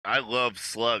I love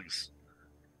slugs.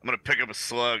 I'm gonna pick up a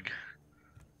slug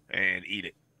and eat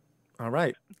it. All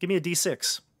right. Give me a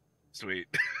D6. Sweet.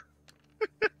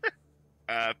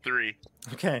 3.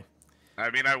 Okay. I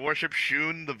mean, I worship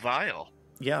Shun the Vile.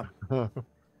 Yeah.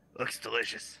 Looks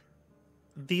delicious.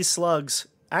 These slugs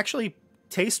actually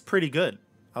taste pretty good.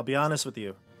 I'll be honest with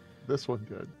you. This one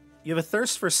good. You have a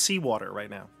thirst for seawater right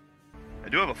now. I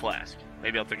do have a flask.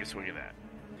 Maybe I'll take a swig of that.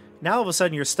 Now all of a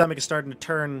sudden your stomach is starting to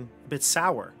turn a bit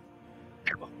sour.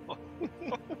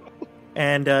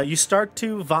 And you start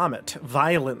to vomit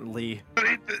violently.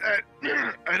 Don't eat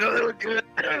that. I know they look good.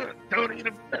 Don't eat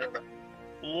them.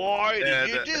 Why did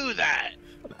you do that?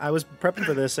 I was prepping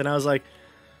for this, and I was like,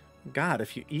 God,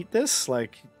 if you eat this,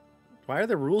 like, why are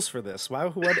there rules for this? Why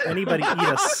would anybody eat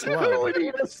a slug? Who would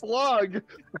eat a slug?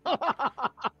 I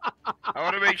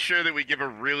want to make sure that we give a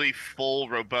really full,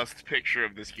 robust picture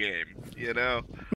of this game, you know?